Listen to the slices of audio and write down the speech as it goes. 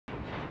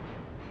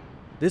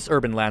This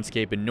urban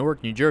landscape in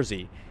Newark, New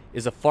Jersey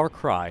is a far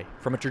cry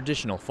from a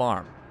traditional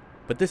farm.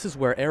 But this is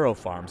where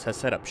AeroFarms has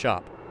set up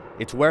shop.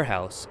 Its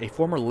warehouse, a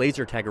former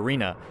laser tag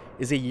arena,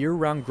 is a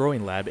year-round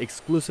growing lab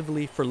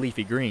exclusively for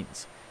leafy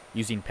greens,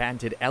 using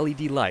patented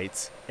LED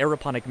lights,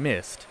 aeroponic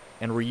mist,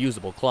 and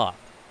reusable cloth.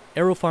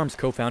 AeroFarms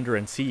co-founder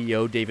and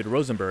CEO David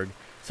Rosenberg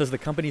says the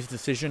company's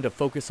decision to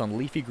focus on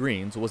leafy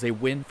greens was a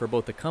win for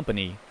both the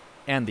company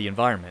and the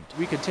environment.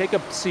 We could take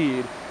a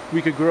seed,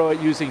 we could grow it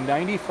using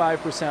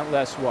 95%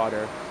 less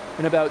water.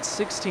 In about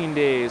 16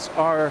 days,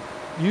 our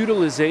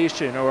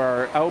utilization or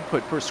our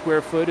output per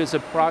square foot is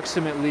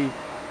approximately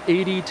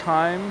 80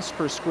 times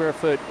per square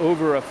foot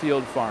over a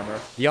field farmer.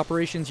 The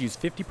operations use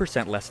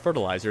 50% less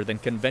fertilizer than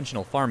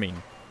conventional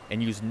farming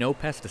and use no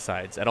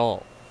pesticides at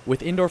all.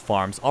 With indoor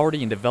farms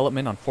already in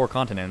development on 4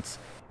 continents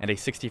and a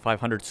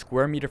 6,500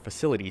 square meter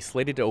facility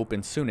slated to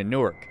open soon in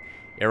Newark,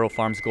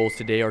 AeroFarms' goals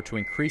today are to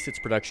increase its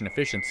production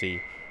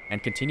efficiency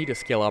and continue to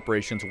scale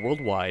operations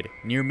worldwide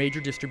near major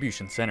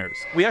distribution centers.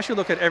 We actually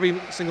look at every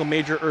single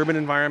major urban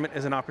environment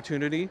as an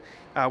opportunity.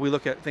 We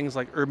look at things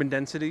like urban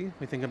density.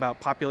 We think about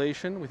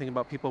population. We think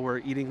about people who are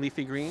eating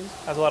leafy greens.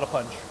 Has a lot of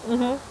punch.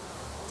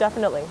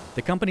 Definitely.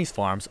 The company's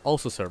farms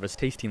also serve as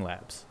tasting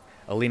labs.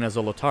 Alina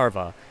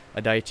Zolotareva,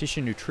 a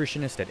dietitian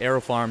nutritionist at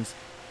AeroFarms,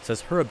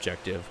 says her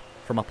objective,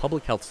 from a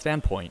public health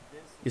standpoint,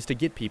 is to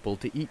get people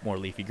to eat more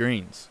leafy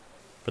greens.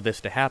 For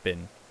this to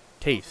happen,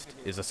 taste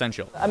is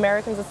essential.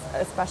 Americans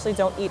especially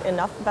don't eat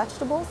enough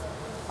vegetables.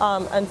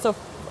 And so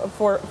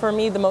for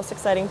me, the most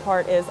exciting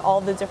part is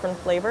all the different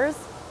flavors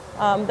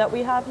that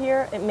we have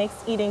here. It makes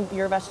eating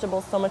your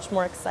vegetables so much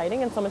more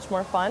exciting and so much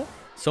more fun.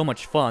 So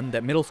much fun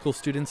that middle school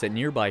students at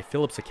nearby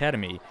Phillips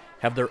Academy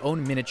have their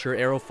own miniature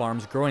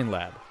AeroFarms growing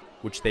lab,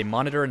 which they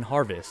monitor and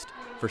harvest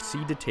for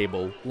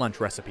seed-to-table lunch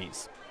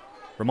recipes.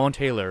 Ramon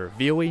Taylor,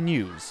 VOA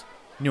News,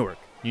 Newark,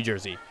 New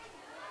Jersey.